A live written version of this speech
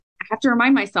have to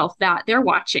remind myself that they're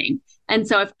watching. And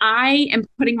so if I am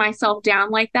putting myself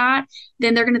down like that,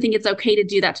 then they're going to think it's okay to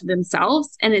do that to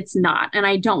themselves. And it's not. And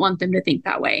I don't want them to think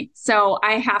that way. So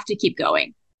I have to keep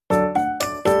going.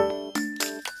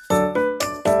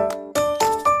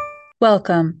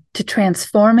 Welcome to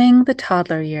Transforming the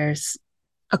Toddler Years,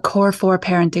 a Core 4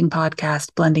 parenting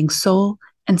podcast blending soul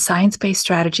and science-based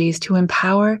strategies to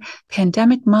empower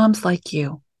pandemic moms like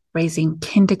you, raising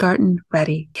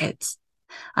kindergarten-ready kids.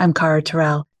 I'm Cara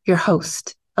Terrell, your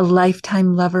host, a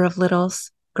lifetime lover of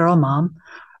littles, girl mom,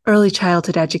 early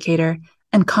childhood educator,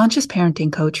 and conscious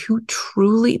parenting coach who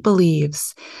truly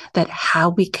believes that how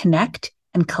we connect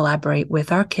and collaborate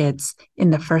with our kids in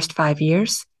the first 5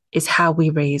 years is how we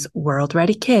raise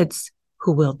world-ready kids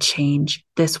who will change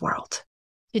this world.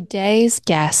 Today's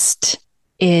guest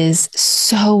is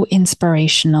so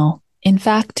inspirational. In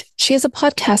fact, she has a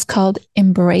podcast called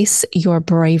Embrace Your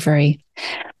Bravery.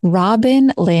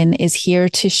 Robyn Lynne is here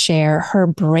to share her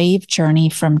brave journey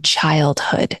from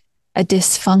childhood, a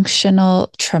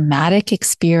dysfunctional, traumatic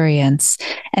experience,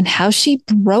 and how she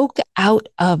broke out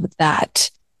of that.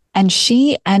 And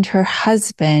she and her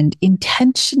husband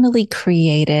intentionally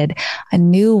created a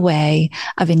new way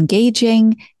of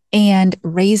engaging and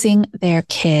raising their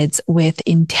kids with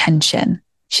intention.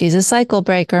 She's a cycle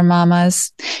breaker,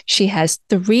 mamas. She has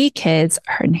 3 kids,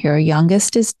 and her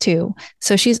youngest is 2.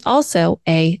 So she's also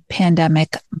a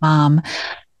pandemic mom.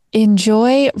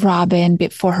 Enjoy Robyn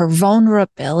for her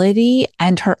vulnerability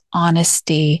and her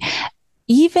honesty.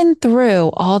 Even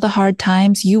through all the hard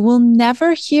times, you will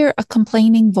never hear a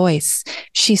complaining voice.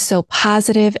 She's so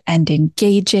positive and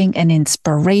engaging and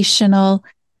inspirational.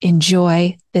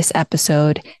 Enjoy this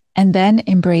episode and then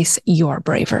embrace your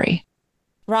bravery.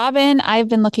 Robyn, I've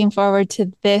been looking forward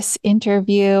to this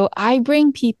interview. I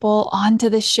bring people onto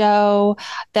the show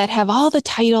that have all the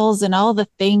titles and all the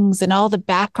things and all the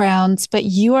backgrounds, but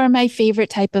you are my favorite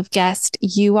type of guest.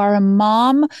 You are a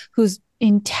mom who's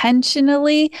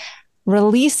intentionally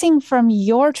releasing from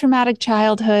your traumatic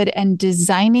childhood and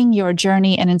designing your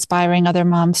journey and inspiring other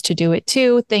moms to do it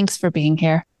too. Thanks for being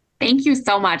here. Thank you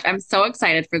so much. I'm so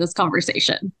excited for this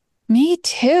conversation. Me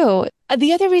too.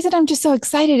 The other reason I'm just so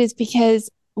excited is because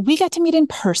we got to meet in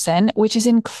person, which is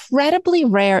incredibly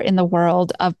rare in the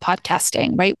world of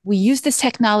podcasting, right? We use this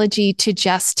technology to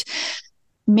just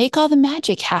make all the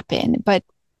magic happen, but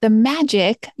the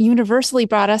magic universally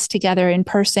brought us together in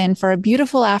person for a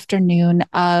beautiful afternoon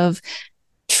of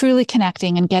truly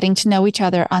connecting and getting to know each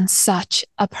other on such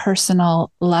a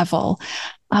personal level.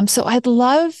 So I'd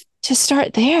love to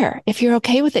start there, if you're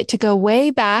okay with it, to go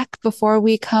way back before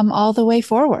we come all the way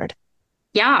forward.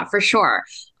 Yeah, for sure.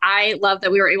 I love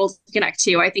that we were able to connect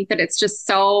too. I think that it's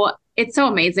so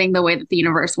amazing the way that the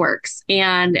universe works.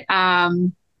 And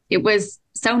it was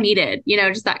so needed,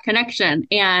 just that connection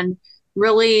and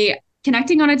really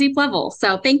connecting on a deep level.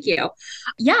 So thank you.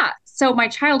 Yeah. So my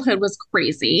childhood was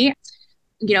crazy.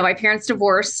 My parents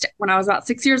divorced when I was about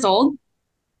 6 years old.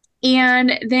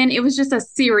 And then it was just a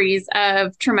series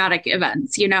of traumatic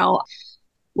events,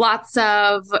 lots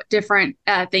of different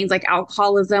things like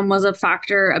alcoholism was a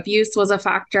factor, abuse was a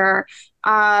factor.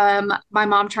 My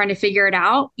mom trying to figure it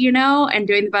out, and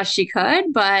doing the best she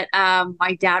could. But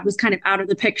my dad was kind of out of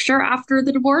the picture after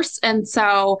the divorce. And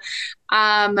so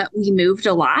we moved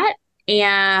a lot.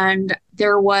 And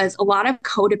there was a lot of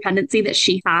codependency that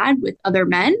she had with other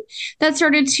men that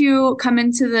started to come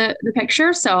into the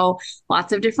picture. So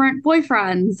lots of different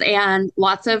boyfriends and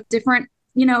lots of different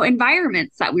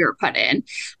environments that we were put in.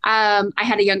 I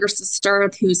had a younger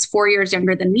sister who's 4 years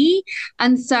younger than me.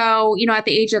 And so, at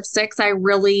the age of 6, I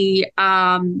really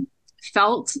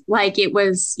felt like it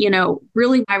was,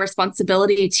 really my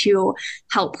responsibility to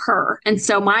help her. And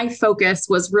so my focus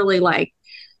was really like,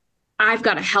 I've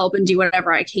got to help and do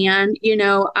whatever I can,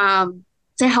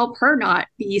 to help her not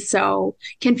be so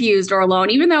confused or alone,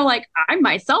 even though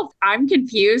I'm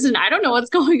confused and I don't know what's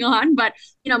going on. But,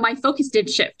 my focus did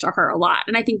shift to her a lot.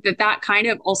 And I think that kind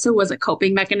of also was a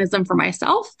coping mechanism for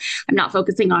myself. I'm not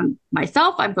focusing on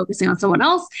myself. I'm focusing on someone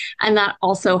else. And that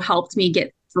also helped me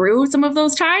get through some of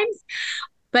those times.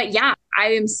 But yeah,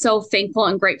 I am so thankful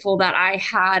and grateful that I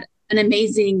had an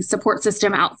amazing support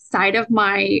system outside of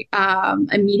my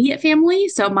immediate family.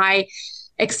 So my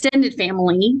extended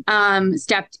family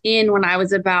stepped in when I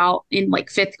was about in like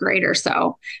 5th grade or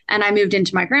so. And I moved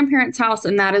into my grandparents' house.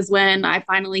 And that is when I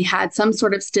finally had some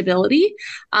sort of stability.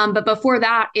 But before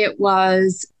that, it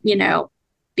was,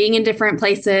 being in different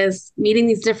places, meeting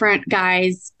these different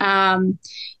guys,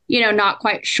 not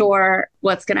quite sure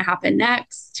what's going to happen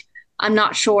next. I'm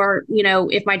not sure,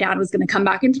 if my dad was going to come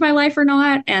back into my life or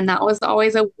not. And that was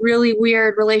always a really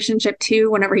weird relationship too,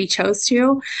 whenever he chose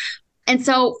to. And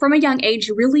so from a young age,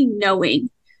 really knowing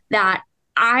that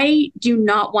I do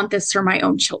not want this for my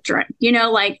own children.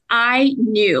 Like I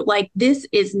knew like this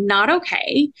is not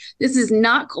okay. This is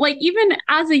not like even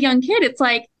as a young kid, it's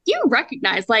like you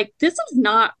recognize like this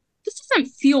doesn't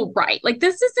feel right. Like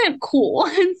this isn't cool.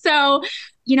 And so,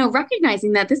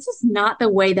 recognizing that this is not the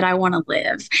way that I want to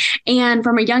live. And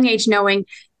from a young age, knowing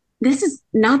this is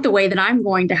not the way that I'm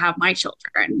going to have my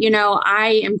children.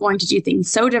 I am going to do things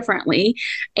so differently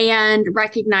and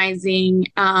recognizing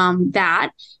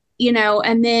that,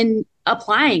 and then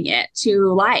applying it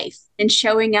to life and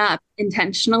showing up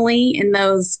intentionally in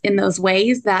those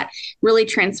ways that really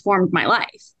transformed my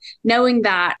life. Knowing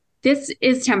that this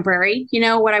is temporary,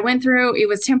 what I went through, it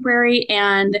was temporary.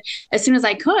 And as soon as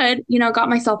I could, got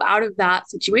myself out of that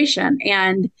situation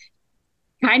and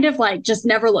kind of like just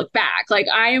never look back. Like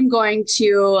I am going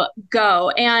to go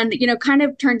and, kind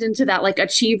of turned into that like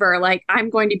achiever, like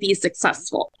I'm going to be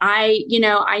successful. I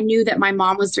knew that my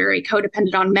mom was very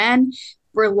codependent on men,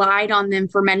 relied on them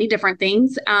for many different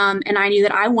things. And I knew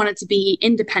that I wanted to be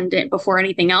independent before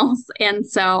anything else. And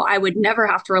so I would never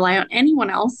have to rely on anyone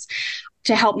else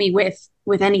to help me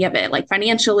with any of it, like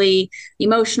financially,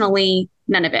 emotionally,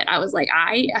 none of it. I was like,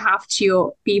 I have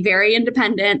to be very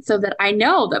independent so that I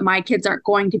know that my kids aren't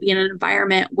going to be in an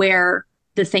environment where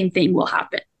the same thing will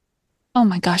happen. Oh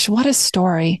my gosh, what a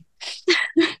story.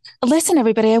 Listen,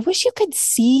 everybody, I wish you could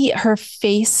see her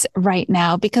face right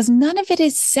now because none of it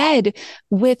is said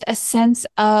with a sense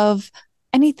of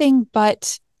anything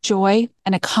but joy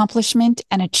and accomplishment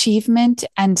and achievement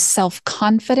and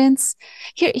self-confidence.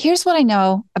 Here's what I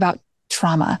know about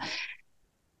trauma.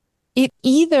 It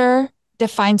either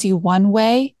defines you one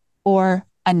way or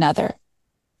another.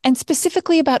 And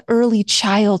specifically about early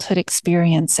childhood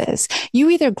experiences,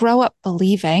 you either grow up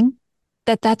believing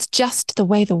that that's just the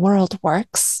way the world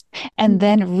works and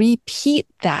then repeat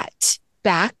that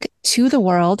back to the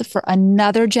world for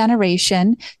another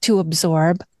generation to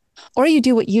absorb, or you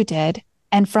do what you did.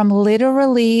 And from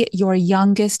literally your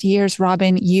youngest years,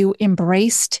 Robyn, you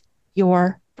embraced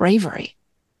your bravery.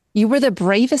 You were the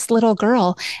bravest little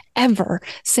girl ever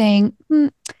saying,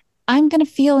 I'm going to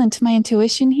feel into my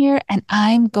intuition here and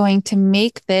I'm going to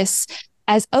make this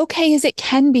as okay as it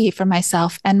can be for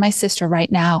myself and my sister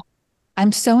right now.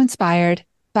 I'm so inspired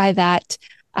by that.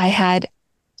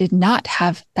 Did not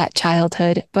have that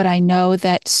childhood, but I know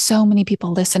that so many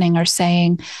people listening are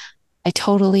saying, I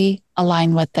totally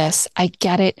align with this. I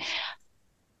get it.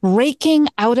 Breaking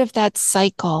out of that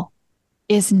cycle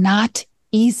is not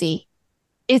easy.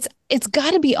 It's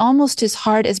got to be almost as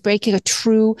hard as breaking a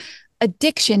true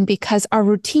addiction because our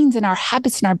routines and our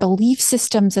habits and our belief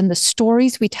systems and the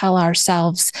stories we tell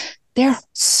ourselves, they're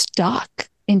stuck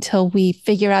until we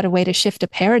figure out a way to shift a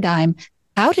paradigm.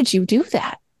 How did you do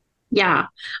that? Yeah,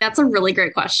 that's a really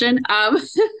great question. I've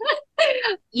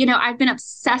been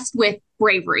obsessed with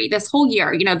bravery this whole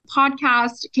year. The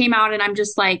podcast came out and I'm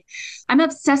just like, I'm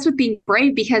obsessed with being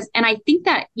brave and I think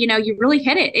that, you really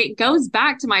hit it. It goes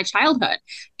back to my childhood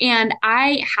and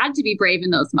I had to be brave in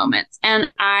those moments. And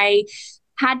I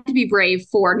had to be brave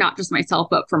for not just myself,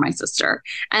 but for my sister.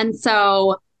 And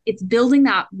so it's building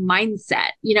that mindset,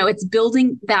 it's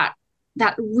building that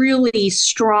really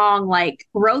strong, like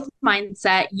growth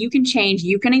mindset. You can change,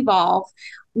 you can evolve,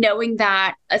 knowing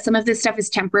that some of this stuff is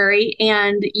temporary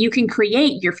and you can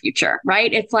create your future,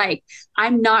 right? It's like,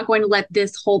 I'm not going to let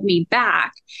this hold me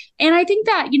back. And I think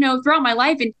that, throughout my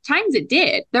life, in times it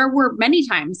did. There were many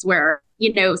times where,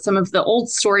 some of the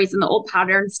old stories and the old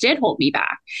patterns did hold me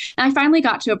back. And I finally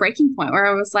got to a breaking point where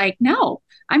I was like, no,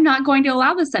 I'm not going to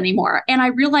allow this anymore. And I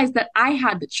realized that I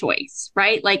had the choice,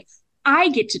 right? Like I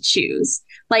get to choose.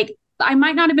 Like I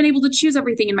might not have been able to choose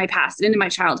everything in my past and in my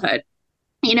childhood.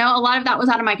 A lot of that was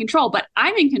out of my control, but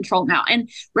I'm in control now. And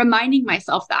reminding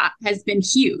myself that has been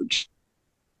huge.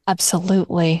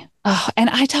 Absolutely. Oh, and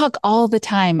I talk all the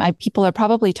time. People are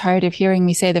probably tired of hearing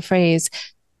me say the phrase,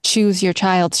 choose your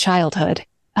child's childhood.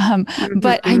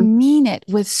 But I mean it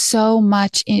with so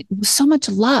much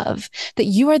love that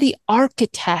you are the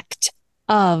architect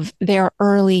of their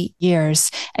early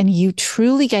years and you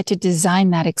truly get to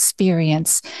design that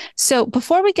experience. So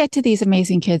before we get to these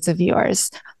amazing kids of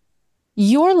yours,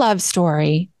 your love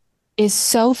story is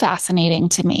so fascinating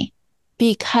to me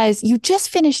because you just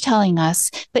finished telling us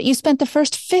that you spent the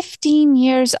first 15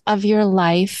 years of your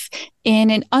life in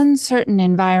an uncertain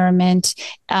environment,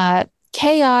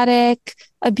 chaotic,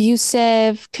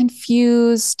 abusive,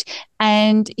 confused,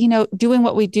 and, doing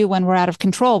what we do when we're out of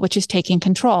control, which is taking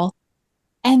control.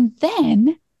 And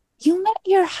then you met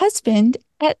your husband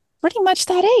at pretty much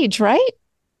that age, right?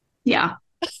 Yeah.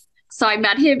 So I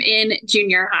met him in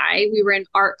junior high. We were in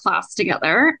art class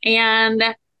together, and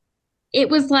it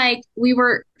was like we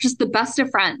were just the best of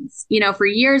friends, for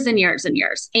years and years and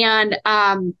years. And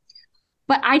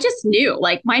but I just knew,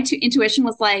 like, my intuition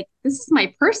was like, this is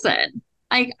my person.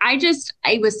 Like,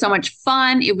 it was so much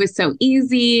fun. It was so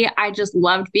easy. I just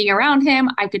loved being around him.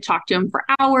 I could talk to him for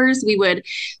hours. We would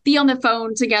be on the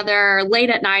phone together late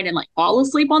at night and like fall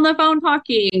asleep on the phone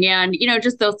talking and,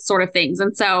 just those sort of things.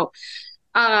 And so,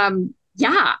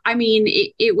 yeah, I mean,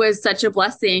 it was such a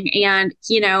blessing. And,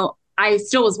 I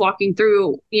still was walking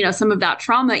through, some of that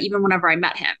trauma even whenever I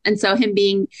met him. And so him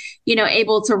being,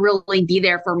 able to really be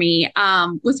there for me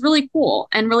was really cool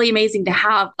and really amazing to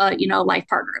have a, life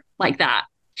partner like that.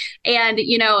 And,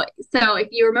 so if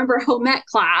you remember home ec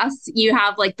class, you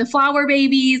have like the flower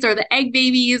babies or the egg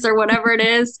babies or whatever it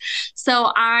is.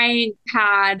 So I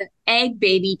had egg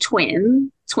baby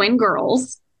twin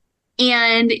girls.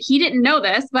 And he didn't know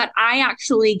this, but I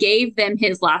actually gave them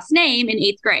his last name in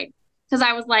 8th grade because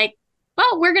I was like,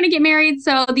 well, we're going to get married.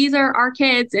 So these are our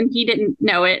kids. And he didn't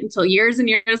know it until years and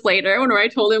years later when I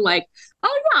told him like,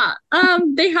 oh yeah,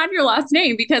 they had your last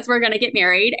name because we're going to get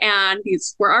married and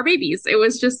these were our babies. It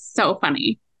was just so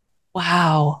funny.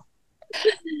 Wow.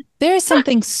 There is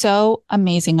something so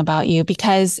amazing about you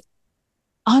because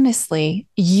honestly,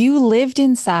 you lived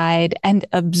inside and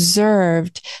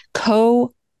observed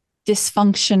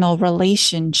dysfunctional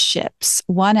relationships,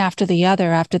 one after the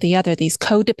other, these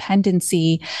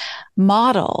codependency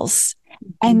models.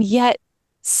 And yet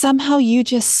somehow you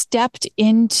just stepped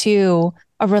into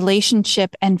a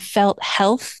relationship and felt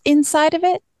health inside of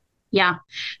it. Yeah.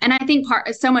 And I think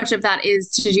so much of that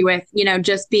is to do with,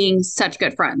 just being such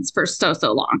good friends for so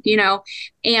long,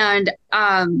 and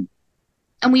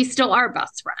we still are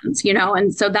best friends,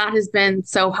 and so that has been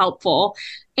so helpful.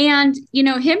 And,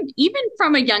 him, even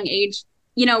from a young age,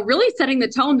 really setting the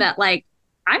tone that like,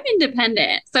 I'm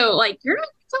independent. So like, you're not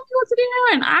telling me what to do.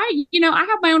 And I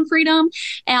have my own freedom.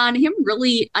 And him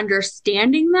really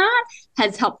understanding that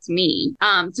has helped me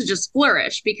to just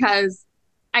flourish because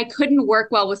I couldn't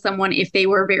work well with someone if they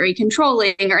were very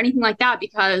controlling or anything like that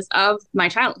because of my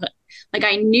childhood. Like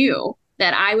I knew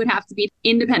that I would have to be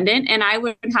independent and I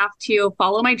would have to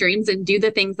follow my dreams and do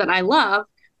the things that I love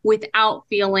without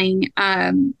feeling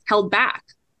held back.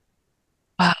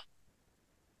 Wow.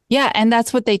 Yeah. And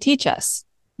that's what they teach us.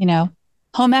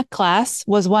 Home ec class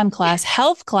was one class,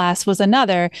 health class was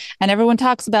another. And everyone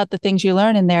talks about the things you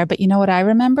learn in there. But you know what I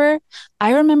remember?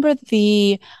 I remember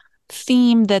the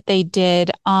theme that they did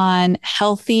on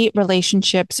healthy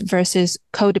relationships versus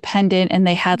codependent. And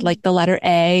they had like the letter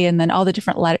A and then all the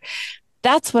different letters.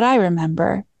 That's what I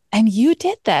remember. And you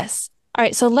did this. All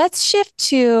right. So let's shift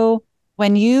to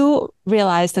when you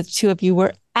realized that the two of you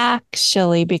were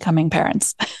actually becoming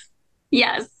parents.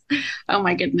 Yes. Oh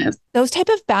my goodness. Those type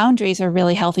of boundaries are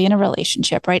really healthy in a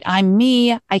relationship, right? I'm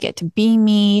me, I get to be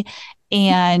me,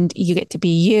 and you get to be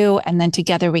you. And then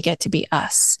together we get to be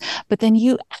us. But then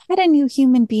you add a new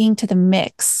human being to the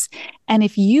mix. And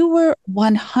if you were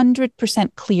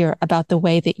 100% clear about the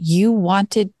way that you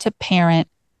wanted to parent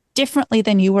differently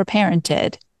than you were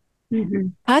parented,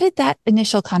 how did that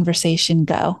initial conversation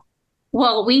go?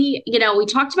 Well, we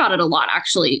talked about it a lot,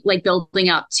 actually, like building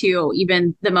up to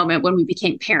even the moment when we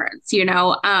became parents,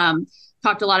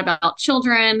 talked a lot about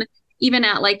children, even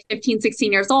at like 15,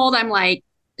 16 years old. I'm like,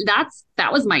 that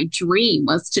was my dream,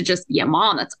 was to just be a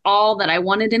mom. That's all that I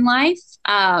wanted in life.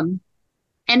 And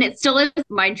it still is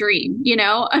my dream,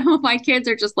 my kids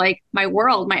are just like my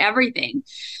world, my everything.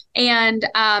 And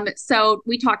so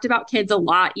we talked about kids a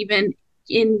lot, even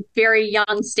in very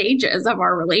young stages of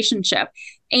our relationship.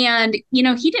 And,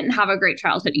 he didn't have a great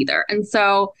childhood either. And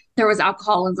so there was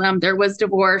alcoholism, there was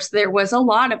divorce, there was a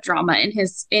lot of drama in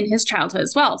his childhood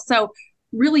as well. So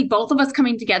really both of us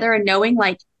coming together and knowing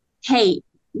like, hey,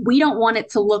 we don't want it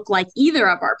to look like either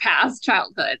of our past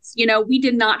childhoods. We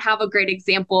did not have a great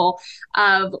example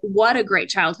of what a great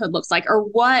childhood looks like or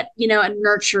what, a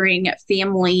nurturing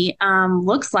family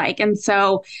looks like. And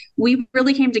so we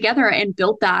really came together and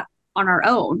built that on our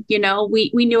own.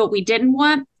 We knew what we didn't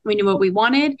want. We knew what we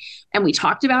wanted and we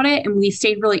talked about it and we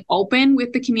stayed really open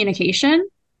with the communication.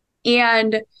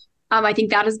 And I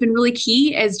think that has been really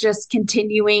key, is just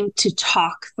continuing to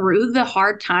talk through the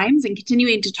hard times and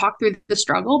continuing to talk through the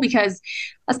struggle, because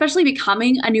especially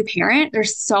becoming a new parent,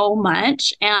 there's so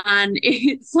much and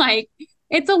it's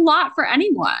a lot for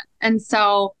anyone. And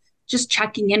so just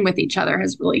checking in with each other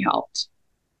has really helped.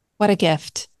 What a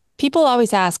gift. People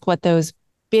always ask what those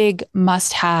big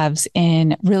must-haves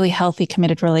in really healthy,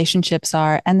 committed relationships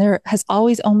are. And there has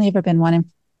always only ever been one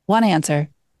one answer,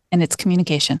 and it's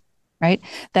communication, right?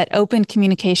 That open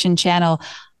communication channel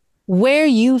where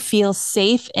you feel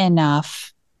safe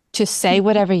enough to say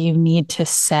whatever you need to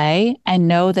say and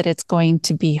know that it's going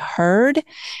to be heard.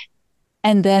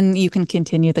 And then you can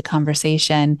continue the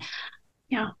conversation.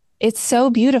 Yeah. It's so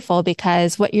beautiful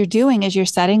because what you're doing is you're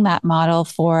setting that model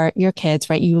for your kids,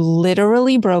 right? You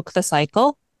literally broke the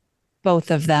cycle,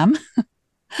 both of them.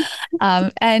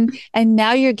 And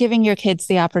now you're giving your kids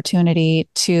the opportunity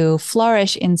to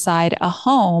flourish inside a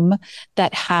home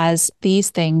that has these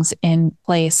things in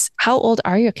place. How old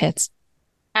are your kids?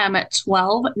 At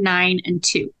 12, 9, and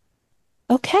 2.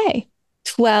 Okay.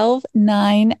 12,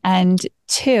 9, and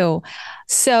 2.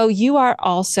 So you are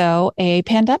also a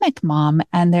pandemic mom,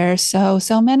 and there's so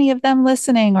many of them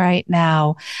listening right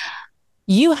now.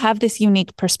 You have this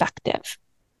unique perspective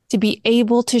to be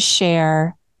able to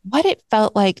share what it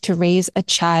felt like to raise a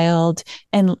child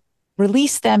and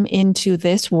release them into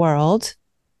this world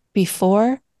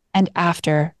before and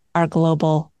after our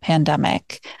global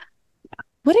pandemic.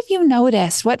 What have you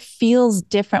noticed? What feels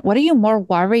different? What are you more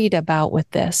worried about with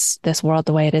this world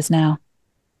the way it is now?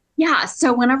 Yeah.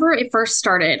 So whenever it first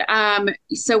started,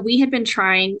 so we had been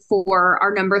trying for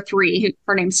our number 3,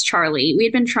 her name's Charlie. We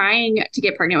had been trying to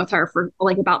get pregnant with her for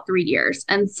like about 3 years.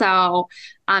 And so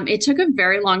it took a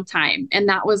very long time. And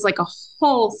that was like a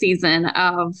whole season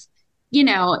of,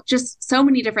 just so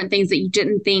many different things that you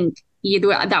didn't think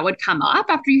that would come up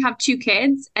after you have 2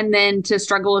 kids. And then to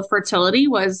struggle with fertility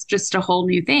was just a whole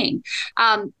new thing.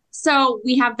 So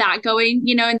we have that going,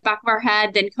 in the back of our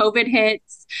head. Then COVID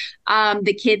hits.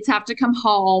 The kids have to come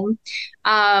home.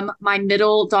 My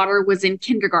middle daughter was in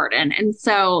kindergarten. And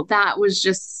so that was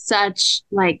just such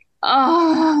like,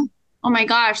 oh my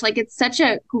gosh, like it's such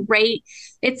a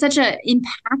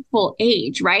impactful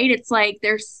age, right? It's like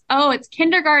it's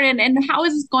kindergarten, and how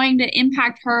is this going to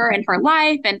impact her and her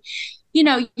life? And,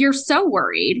 you're so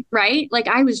worried, right? Like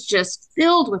I was just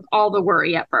filled with all the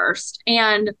worry at first.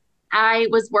 And I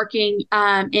was working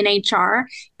in HR.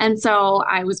 And so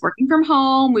I was working from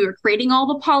home. We were creating all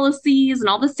the policies and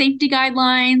all the safety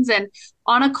guidelines and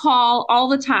on a call all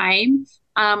the time.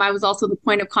 I was also the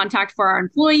point of contact for our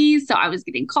employees. So I was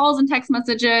getting calls and text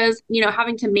messages,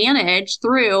 having to manage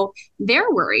through their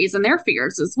worries and their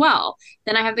fears as well.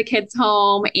 Then I have the kids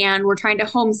home and we're trying to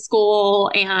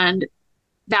homeschool, and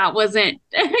that wasn't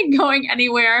going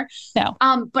anywhere. No.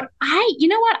 But you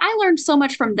know what? I learned so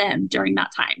much from them during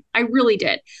that time. I really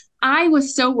did. I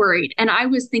was so worried, and I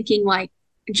was thinking like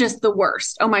just the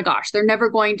worst. Oh my gosh, they're never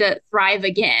going to thrive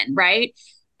again. Right.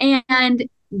 And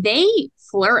they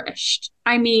flourished.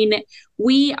 I mean,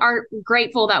 we are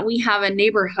grateful that we have a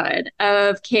neighborhood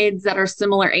of kids that are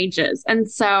similar ages. And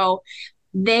so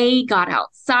they got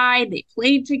outside, they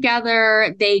played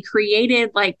together, they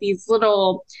created like these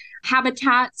little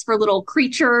habitats for little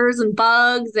creatures and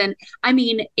bugs. And I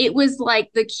mean, it was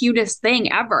like the cutest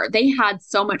thing ever. They had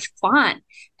so much fun.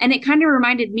 And it kind of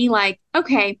reminded me like,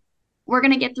 okay, we're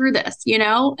going to get through this,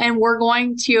 and we're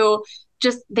going to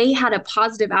they had a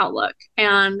positive outlook.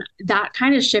 And that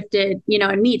kind of shifted,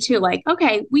 and me too, like,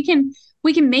 okay, we can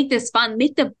make this fun,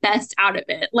 make the best out of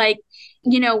it. Like,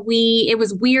 it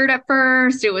was weird at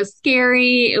first. It was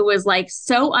scary. It was like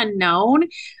so unknown.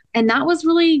 And that was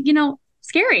really,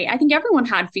 scary. I think everyone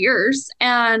had fears.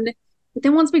 But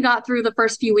then once we got through the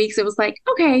first few weeks, it was like,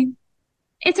 okay,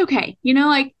 it's okay.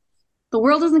 Like the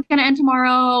world isn't going to end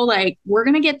tomorrow. Like we're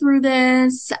going to get through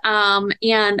this.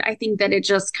 And I think that it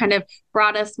just kind of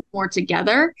brought us more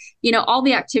together. All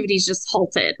the activities just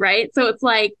halted, right? So it's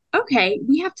like, okay,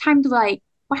 we have time to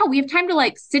we have time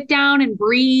to sit down and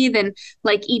breathe and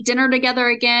eat dinner together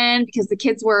again, because the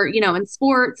kids were, in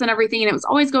sports and everything. And it was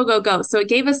always go, go, go. So it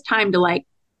gave us time to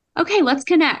okay, let's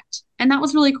connect. And that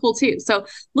was really cool too. So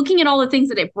looking at all the things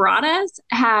that it brought us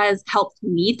has helped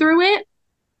me through it,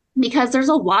 because there's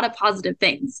a lot of positive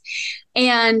things.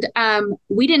 And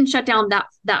we didn't shut down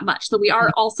that much. So we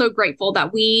are also grateful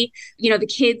that the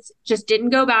kids just didn't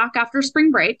go back after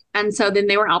spring break. And so then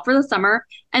they were out for the summer,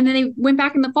 and then they went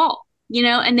back in the fall,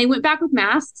 and they went back with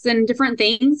masks and different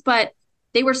things, but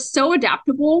they were so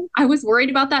adaptable. I was worried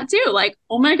about that too. Like,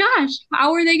 oh my gosh,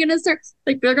 how are they going to start?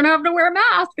 Like, they're going to have to wear a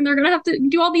mask, and they're going to have to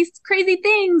do all these crazy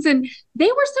things. And they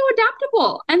were so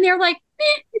adaptable, and they're like,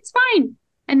 it's fine.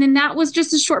 And then that was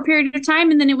just a short period of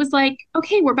time. And then it was like,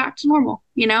 okay, we're back to normal,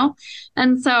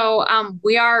 And so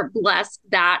we are blessed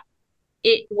that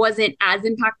it wasn't as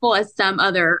impactful as some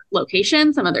other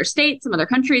locations, some other states, some other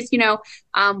countries.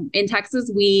 In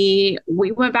Texas, we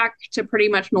went back to pretty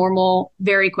much normal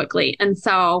very quickly. And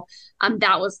so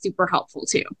that was super helpful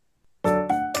too.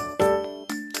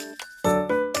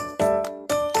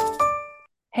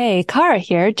 Hey, Kara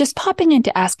here, just popping in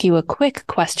to ask you a quick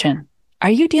question. Are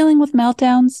you dealing with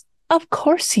meltdowns? Of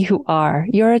course you are.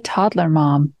 You're a toddler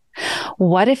mom.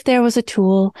 What if there was a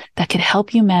tool that could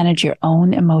help you manage your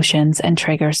own emotions and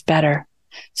triggers better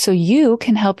so you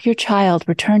can help your child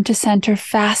return to center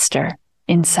faster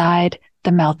inside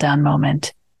the meltdown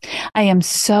moment? I am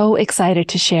so excited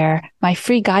to share my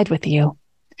free guide with you.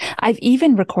 I've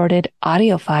even recorded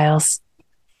audio files,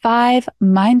 5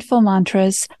 mindful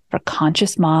mantras for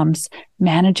conscious moms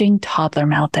managing toddler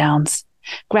meltdowns.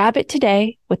 Grab it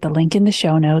today with the link in the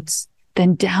show notes,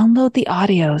 then download the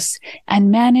audios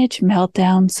and manage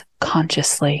meltdowns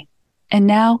consciously. And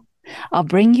now I'll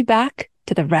bring you back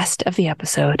to the rest of the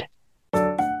episode.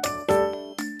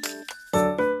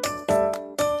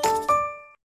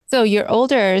 So your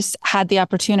olders had the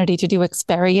opportunity to do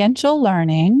experiential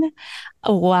learning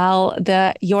while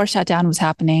your shutdown was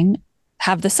happening,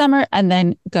 have the summer and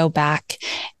then go back.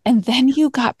 And then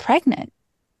you got pregnant.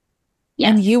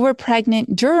 Yes. And you were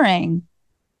pregnant during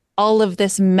all of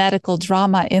this medical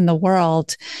drama in the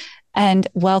world and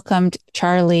welcomed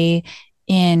Charlie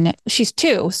in, she's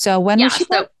 2. So when was she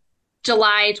born? So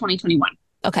July 2021.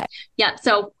 Okay. Yeah.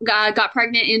 So got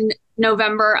pregnant in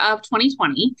November of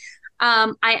 2020.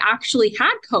 I actually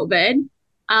had COVID.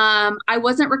 I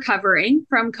wasn't recovering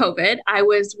from COVID. I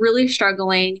was really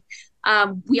struggling.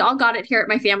 We all got it here at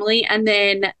my family, and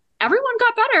then everyone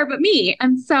got better but me.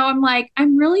 And so I'm like,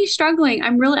 I'm really struggling.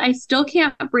 I still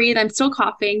can't breathe. I'm still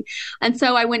coughing. And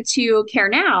so I went to Care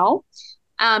Now,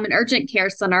 an urgent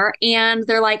care center, and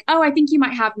they're like, oh, I think you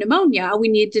might have pneumonia. We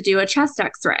need to do a chest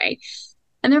x-ray.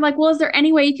 And they're like, well, is there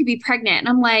any way you could be pregnant? And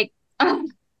I'm like,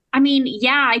 I mean,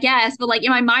 yeah, I guess. But like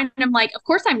in my mind, I'm like, of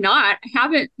course I'm not. I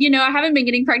haven't been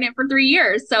getting pregnant for 3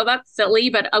 years. So that's silly,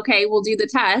 but okay, we'll do the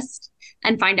test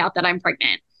and find out that I'm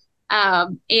pregnant.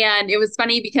 And it was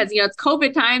funny because, it's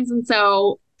COVID times. And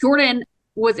so Jordan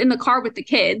was in the car with the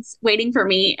kids waiting for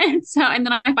me. And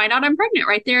then I find out I'm pregnant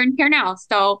right there in Care Now.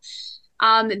 So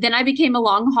then I became a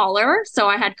long hauler. So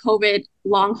I had COVID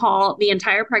long haul the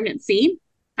entire pregnancy.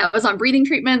 I was on breathing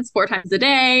treatments 4 times a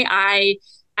day.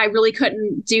 I really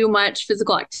couldn't do much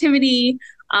physical activity.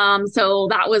 So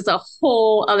that was a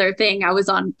whole other thing. I was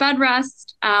on bed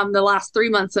rest the last 3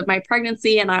 months of my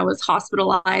pregnancy, and I was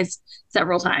hospitalized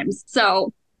several times.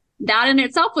 So that in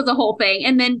itself was a whole thing.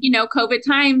 And then, COVID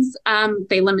times,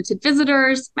 they limited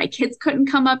visitors. My kids couldn't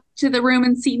come up to the room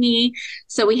and see me.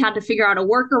 So we had to figure out a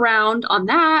workaround on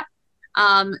that.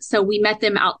 So we met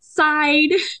them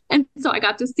outside. And so I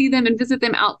got to see them and visit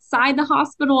them outside the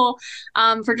hospital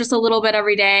for just a little bit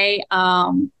every day.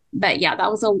 But yeah,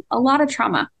 that was a lot of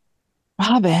trauma.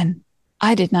 Robyn,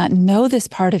 I did not know this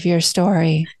part of your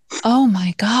story. Oh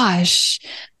my gosh.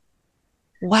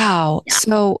 Wow. Yeah.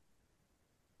 So,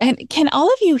 and can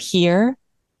all of you hear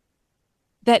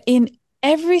that in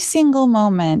every single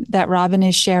moment that Robyn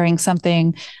is sharing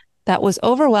something that was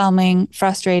overwhelming,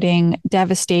 frustrating,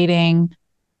 devastating,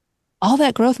 all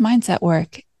that growth mindset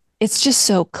work, it's just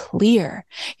so clear.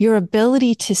 Your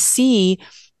ability to see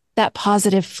that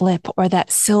positive flip or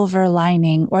that silver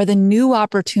lining or the new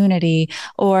opportunity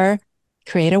or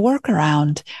create a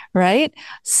workaround, right?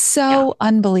 So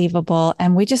unbelievable.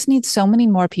 And we just need so many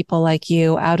more people like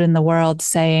you out in the world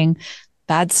saying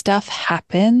bad stuff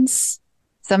happens,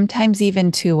 sometimes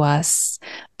even to us,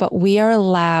 but we are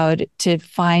allowed to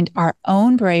find our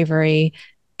own bravery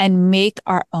and make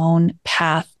our own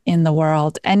path in the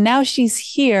world. And now she's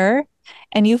here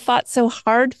and you fought so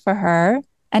hard for her.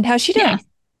 And how's she doing? Yeah.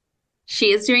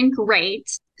 She is doing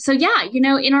great. So yeah,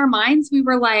 in our minds, we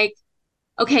were like,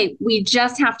 okay, we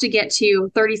just have to get to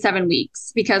 37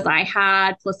 weeks because I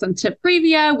had placenta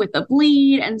previa with a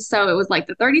bleed. And so it was like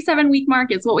the 37-week mark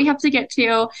is what we have to get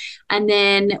to. And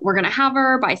then we're going to have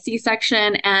her by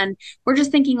C-section. And we're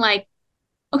just thinking like,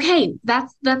 okay,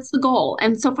 that's the goal.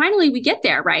 And so finally we get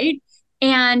there, right?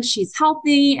 And she's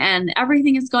healthy and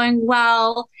everything is going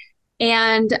well.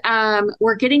 And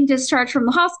we're getting discharged from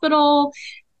the hospital.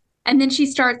 And then she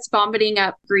starts vomiting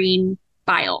up green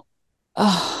bile.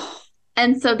 Oh.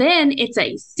 And so then it's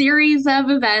a series of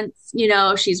events.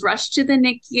 She's rushed to the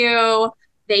NICU.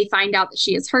 They find out that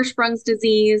she has Hirschsprung's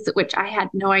disease, which I had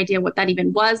no idea what that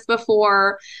even was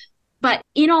before. But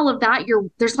in all of that,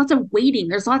 there's lots of waiting.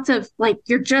 There's lots of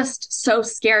you're just so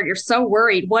scared. You're so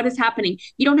worried. What is happening?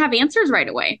 You don't have answers right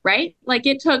away, right? Like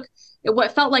it took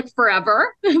what felt like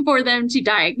forever for them to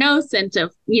diagnose and to,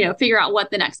 figure out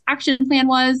what the next action plan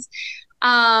was.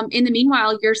 In the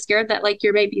meanwhile, you're scared that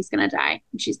your baby's going to die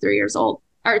when she's 3 years old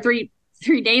or three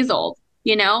days old,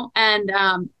 and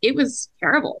it was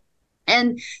terrible.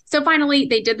 And so finally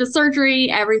they did the surgery.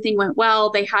 Everything went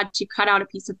well. They had to cut out a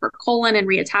piece of her colon and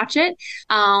reattach it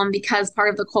because part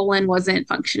of the colon wasn't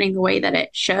functioning the way that it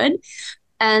should.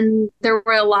 And there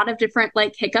were a lot of different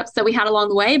like hiccups that we had along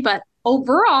the way, but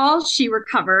overall she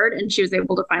recovered and she was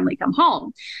able to finally come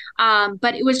home.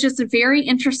 But it was just a very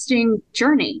interesting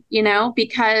journey,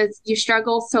 because you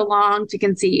struggle so long to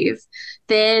conceive.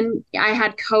 Then I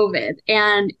had COVID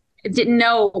and didn't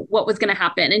know what was going to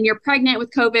happen. And you're pregnant with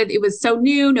COVID. It was so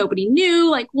new. Nobody knew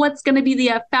like what's going to be the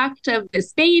effect of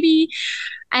this baby.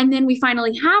 And then we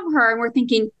finally have her and we're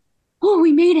thinking, oh,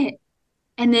 we made it.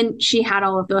 And then she had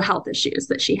all of the health issues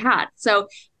that she had. So,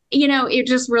 it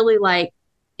just really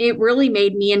it really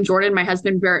made me and Jordan, my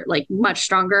husband, very much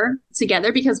stronger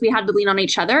together because we had to lean on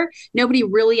each other. Nobody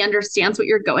really understands what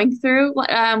you're going through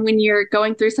when you're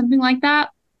going through something like that.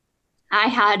 I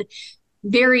had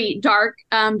very dark,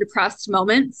 depressed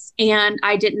moments, and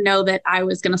I didn't know that I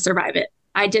was going to survive it.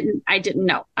 I didn't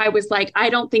know. I was like,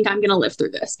 I don't think I'm going to live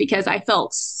through this because I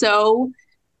felt so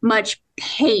much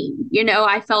pain.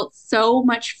 I felt so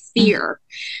much fear.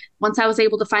 Once I was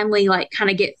able to finally kind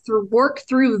of work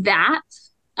through that,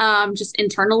 just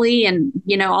internally and,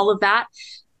 all of that,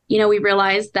 we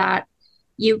realized that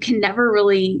you can never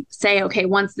really say, okay,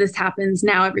 once this happens,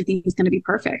 now everything is going to be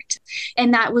perfect.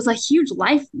 And that was a huge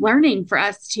life learning for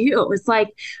us too. It was like,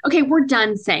 okay, we're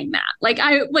done saying that.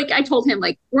 I told him,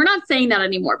 we're not saying that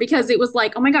anymore because it was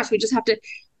like, oh my gosh,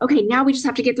 now we just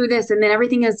have to get through this. And then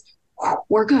everything is,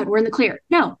 we're good. We're in the clear.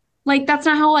 No, that's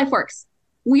not how life works.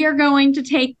 We are going to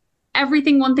take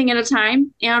everything one thing at a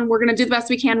time, and we're going to do the best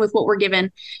we can with what we're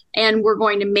given. And we're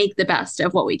going to make the best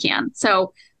of what we can.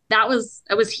 So that was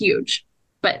huge.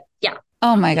 But yeah.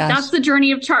 Oh my gosh. That's the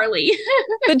journey of Charlie.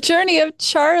 The journey of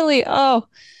Charlie. Oh,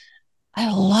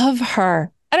 I love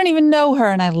her. I don't even know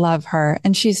her and I love her.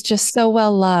 And she's just so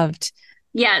well loved.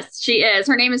 Yes, she is.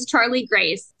 Her name is Charlie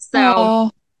Grace.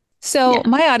 So, yeah.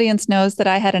 My audience knows that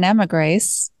I had an Emma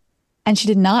Grace and she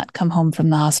did not come home from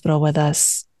the hospital with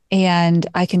us. And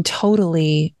I can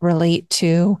totally relate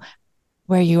to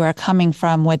where you are coming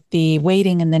from with the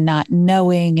waiting and the not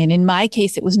knowing. And in my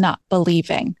case, it was not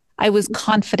believing. I was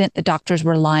confident the doctors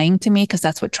were lying to me because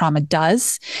that's what trauma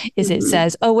does, is it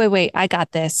says, oh, wait, I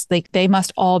got this. They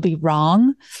must all be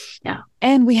wrong. Yeah.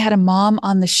 And we had a mom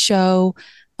on the show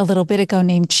a little bit ago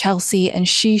named Chelsea, and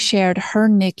she shared her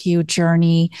NICU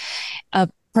journey.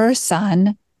 Her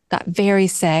son got very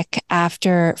sick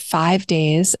after 5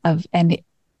 days and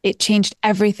it changed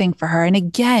everything for her. And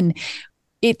again,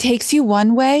 it takes you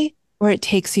one way or it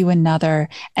takes you another.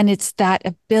 And it's that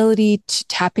ability to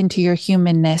tap into your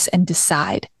humanness and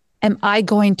decide, am I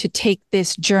going to take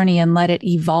this journey and let it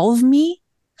evolve me?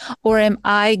 Or am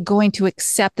I going to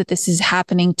accept that this is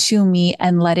happening to me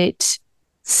and let it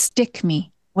stick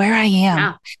me where I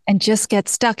am and just get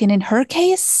stuck? And in her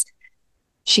case,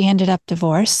 she ended up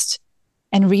divorced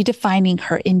and redefining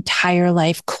her entire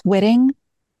life, quitting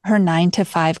her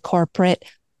 9-to-5 corporate,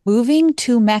 moving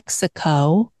to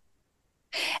Mexico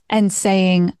and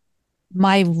saying,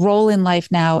 my role in life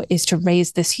now is to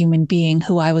raise this human being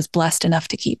who I was blessed enough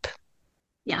to keep.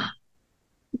 Yeah.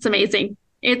 It's amazing.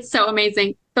 It's so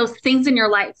amazing. Those things in your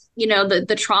life,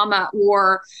 the trauma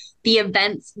or the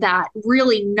events that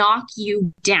really knock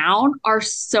you down are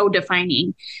so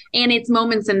defining. And it's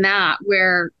moments in that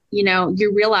where,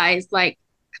 you realize I've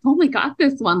only got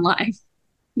this one life,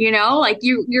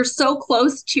 you're so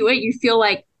close to it. You feel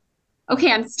like,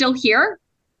 okay, I'm still here.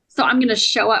 So I'm going to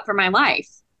show up for my life.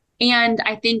 And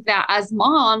I think that as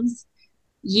moms,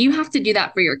 you have to do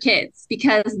that for your kids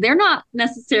because they're not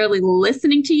necessarily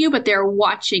listening to you, but they're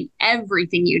watching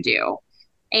everything you do.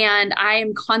 And I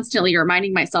am constantly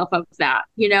reminding myself of that,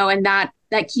 and that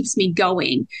keeps me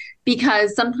going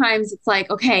because sometimes it's like,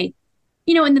 okay,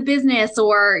 in the business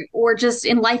or just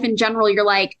in life in general, you're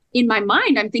like, in my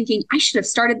mind, I'm thinking I should have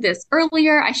started this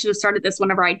earlier. I should have started this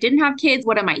whenever I didn't have kids.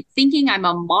 What am I thinking? I'm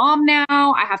a mom now.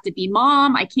 I have to be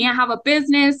mom. I can't have a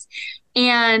business.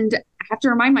 And I have to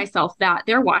remind myself that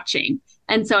they're watching.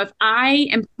 And so if I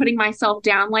am putting myself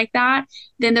down like that,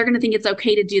 then they're going to think it's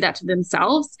okay to do that to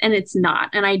themselves. And it's not.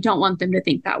 And I don't want them to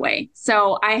think that way.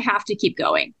 So I have to keep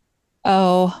going.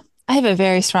 Oh, I have a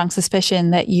very strong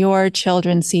suspicion that your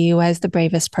children see you as the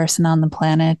bravest person on the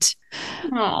planet.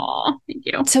 Oh, thank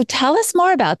you. So tell us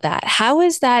more about that. How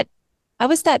is that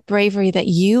bravery that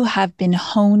you have been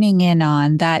honing in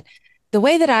on, that the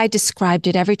way that I described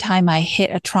it every time I hit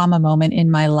a trauma moment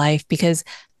in my life, because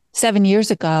 7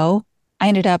 years ago, I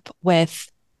ended up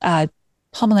with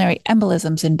pulmonary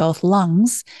embolisms in both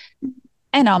lungs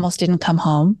and almost didn't come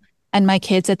home. And my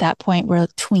kids at that point were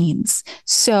tweens.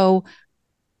 So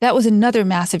that was another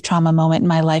massive trauma moment in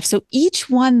my life. So each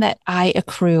one that I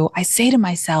accrue, I say to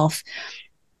myself,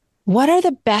 what are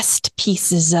the best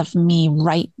pieces of me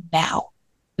right now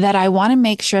that I want to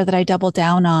make sure that I double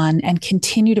down on and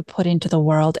continue to put into the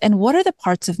world? And what are the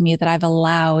parts of me that I've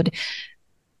allowed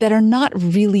that are not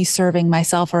really serving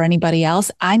myself or anybody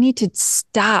else? I need to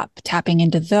stop tapping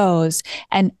into those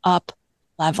and up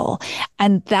level.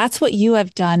 And that's what you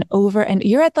have done over, and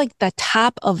you're at like the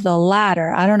top of the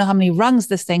ladder. I don't know how many rungs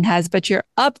this thing has, but you're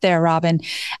up there, Robyn.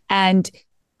 And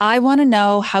I want to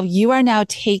know how you are now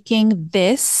taking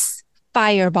this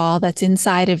fireball that's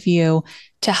inside of you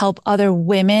to help other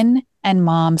women and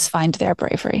moms find their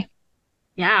bravery.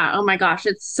 Yeah. Oh my gosh.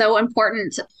 It's so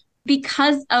important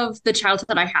because of the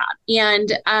childhood I had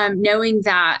and knowing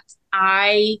that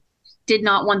I did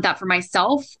not want that for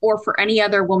myself or for any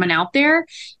other woman out there.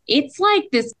 It's like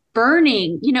this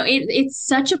burning, it's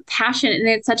such a passion and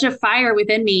it's such a fire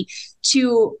within me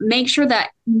to make sure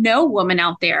that no woman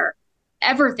out there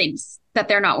ever thinks that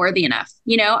they're not worthy enough.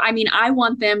 I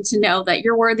want them to know that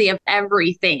you're worthy of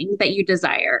everything that you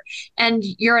desire and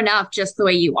you're enough just the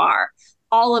way you are.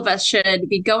 All of us should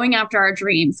be going after our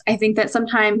dreams. I think that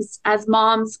sometimes as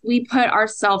moms, we put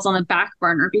ourselves on the back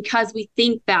burner because we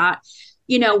think that,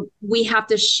 we have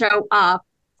to show up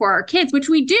for our kids, which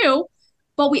we do,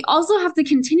 but we also have to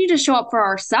continue to show up for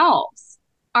ourselves.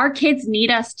 Our kids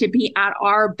need us to be at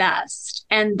our best.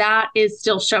 And that is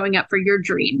still showing up for your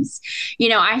dreams.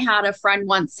 I had a friend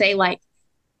once say like,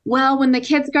 well, when the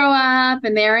kids grow up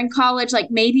and they're in college,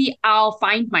 like maybe I'll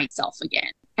find myself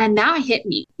again. And that hit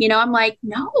me. I'm like,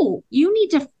 no, you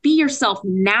need to be yourself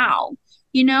now.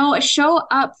 Show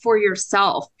up for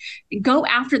yourself. Go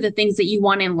after the things that you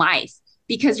want in life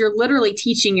because you're literally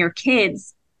teaching your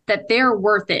kids that they're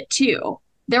worth it too.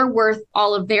 They're worth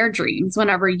all of their dreams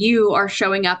whenever you are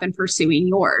showing up and pursuing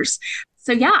yours.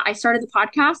 So yeah, I started the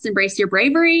podcast, Embrace Your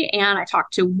Bravery, and I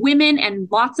talked to women and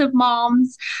lots of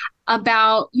moms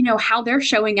about, how they're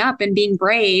showing up and being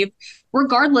brave,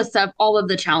 regardless of all of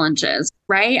the challenges,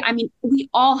 right? I mean, we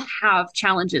all have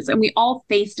challenges and we all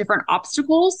face different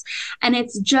obstacles, and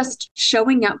it's just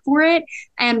showing up for it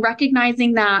and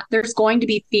recognizing that there's going to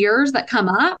be fears that come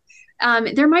up.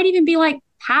 There might even be like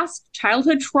past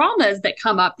childhood traumas that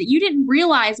come up that you didn't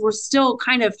realize were still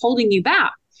kind of holding you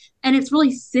back. And it's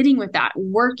really sitting with that,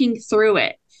 working through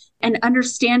it and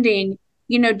understanding,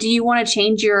 do you want to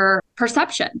change your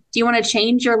perception? Do you want to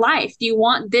change your life? Do you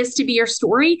want this to be your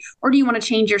story or do you want to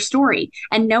change your story?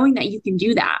 And knowing that you can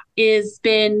do that has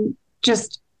been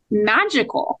just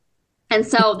magical. And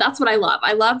so that's what I love.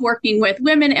 I love working with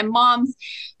women and moms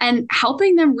and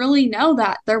helping them really know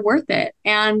that they're worth it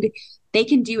and they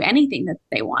can do anything that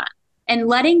they want. And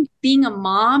letting being a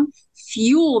mom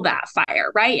fuel that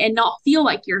fire, right? And not feel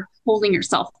like you're holding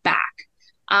yourself back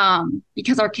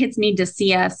because our kids need to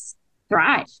see us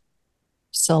thrive.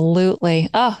 Absolutely.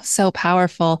 Oh, so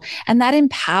powerful. And that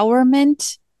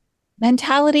empowerment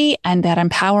mentality and that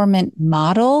empowerment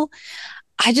model,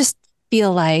 I just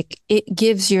feel like it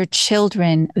gives your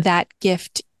children that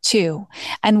gift too.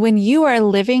 And when you are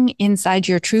living inside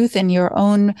your truth and your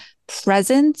own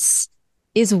presence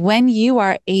is when you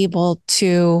are able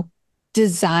to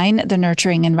design the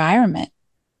nurturing environment.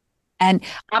 And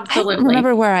absolutely. I don't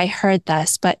remember where I heard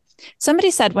this, but somebody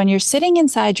said when you're sitting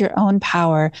inside your own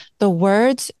power, the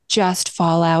words just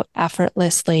fall out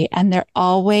effortlessly and they're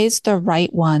always the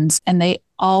right ones and they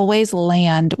always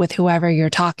land with whoever you're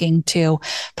talking to.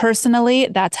 Personally,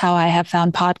 that's how I have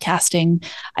found podcasting.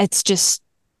 It's just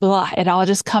blah, it all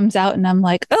just comes out and I'm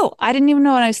like, oh, I didn't even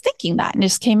know what I was thinking that and it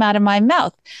just came out of my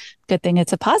mouth. Good thing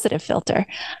it's a positive filter.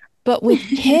 But with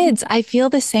kids, I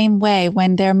feel the same way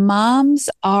when their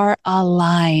moms are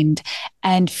aligned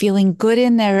and feeling good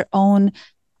in their own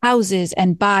houses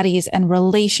and bodies and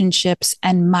relationships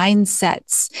and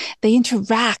mindsets. They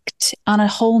interact on a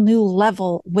whole new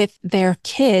level with their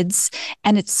kids.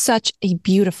 And it's such a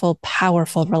beautiful,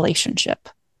 powerful relationship.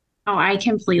 Oh, I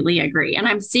completely agree. And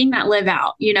I'm seeing that live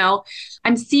out.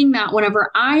 I'm seeing that whenever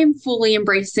I'm fully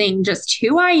embracing just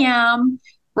who I am,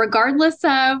 regardless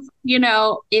of,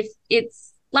 if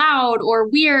it's loud or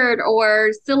weird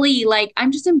or silly, like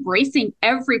I'm just embracing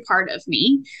every part of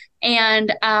me.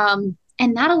 And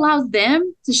that allows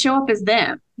them to show up as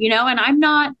them, and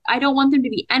I don't want them to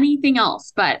be anything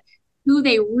else but who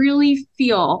they really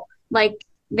feel like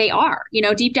they are,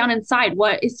 deep down inside,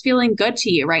 what is feeling good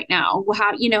to you right now?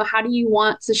 How do you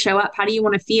want to show up? How do you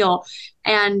want to feel?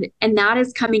 And that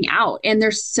is coming out and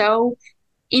they're so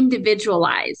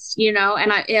individualized,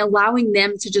 and allowing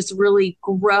them to just really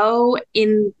grow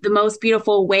in the most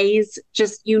beautiful ways,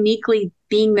 just uniquely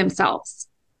being themselves.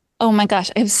 Oh my gosh,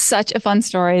 I have such a fun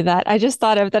story that I just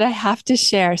thought of that I have to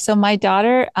share. So my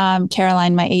daughter,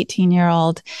 Caroline, my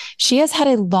 18-year-old, she has had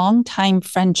a long time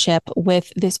friendship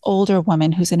with this older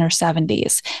woman who's in her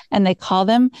 70s. And they call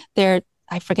them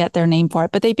I forget their name for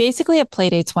it, but they basically have play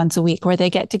dates once a week where they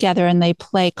get together and they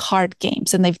play card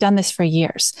games. And they've done this for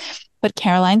years. But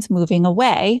Caroline's moving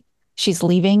away. She's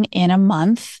leaving in a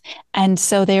month. And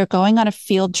so they're going on a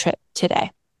field trip today.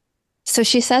 So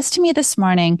she says to me this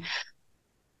morning,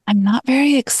 I'm not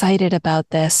very excited about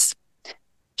this.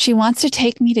 She wants to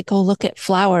take me to go look at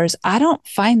flowers. I don't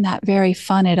find that very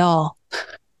fun at all.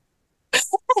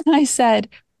 And I said,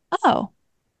 oh,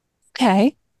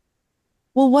 okay.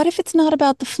 Well, what if it's not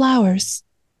about the flowers?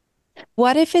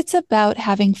 What if it's about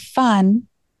having fun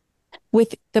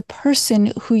with the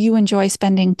person who you enjoy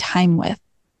spending time with?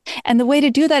 And the way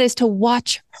to do that is to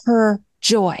watch her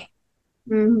joy.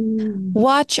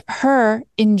 Watch her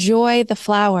enjoy the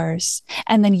flowers,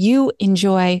 and then you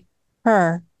enjoy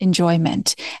her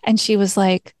enjoyment. And she was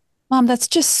like, Mom, that's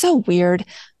just so weird.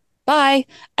 Bye.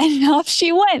 And off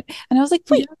she went. And I was like,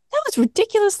 wait, that was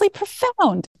ridiculously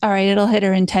profound. All right, it'll hit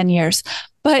her in 10 years.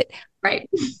 But Right.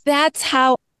 That's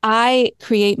how I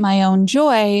create my own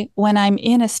joy when I'm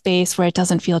in a space where it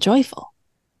doesn't feel joyful.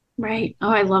 Right. Oh,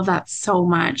 I love that so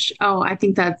much. Oh, I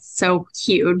think that's so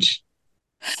huge.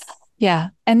 Yeah.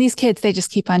 And these kids, they just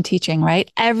keep on teaching,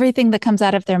 right? Everything that comes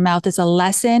out of their mouth is a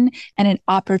lesson and an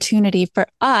opportunity for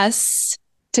us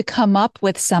to come up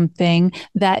with something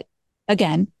that,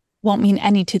 again, won't mean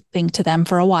anything to them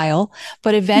for a while,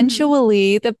 but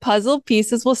eventually the puzzle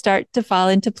pieces will start to fall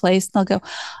into place and they'll go,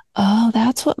 oh,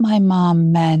 that's what my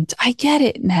mom meant. I get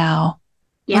it now.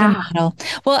 Yeah. What a model.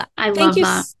 Well, I thank love you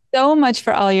that. so much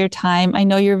for all your time. I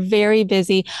know you're very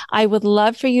busy. I would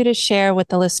love for you to share with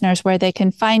the listeners where they can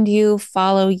find you,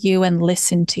 follow you, and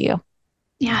listen to you.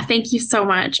 Yeah, thank you so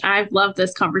much. I've loved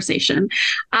this conversation.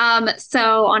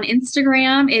 So on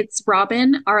Instagram, it's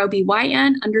Robyn,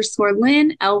 ROBYN _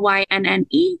 Lynne,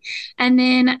 LYNNE. And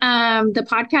then the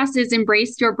podcast is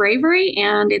Embrace Your Bravery,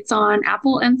 and it's on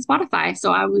Apple and Spotify.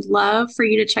 So I would love for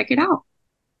you to check it out.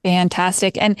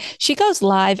 Fantastic. And she goes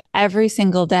live every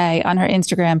single day on her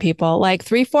Instagram, people. Like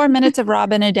 3-4 minutes of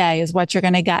Robyn a day is what you're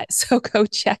going to get. So go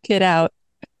check it out.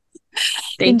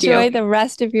 Thank Enjoy you. the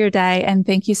rest of your day. And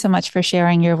thank you so much for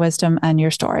sharing your wisdom and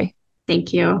your story.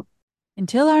 Thank you.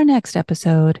 Until our next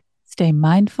episode, stay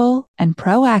mindful and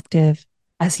proactive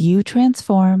as you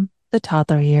transform the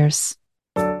toddler years.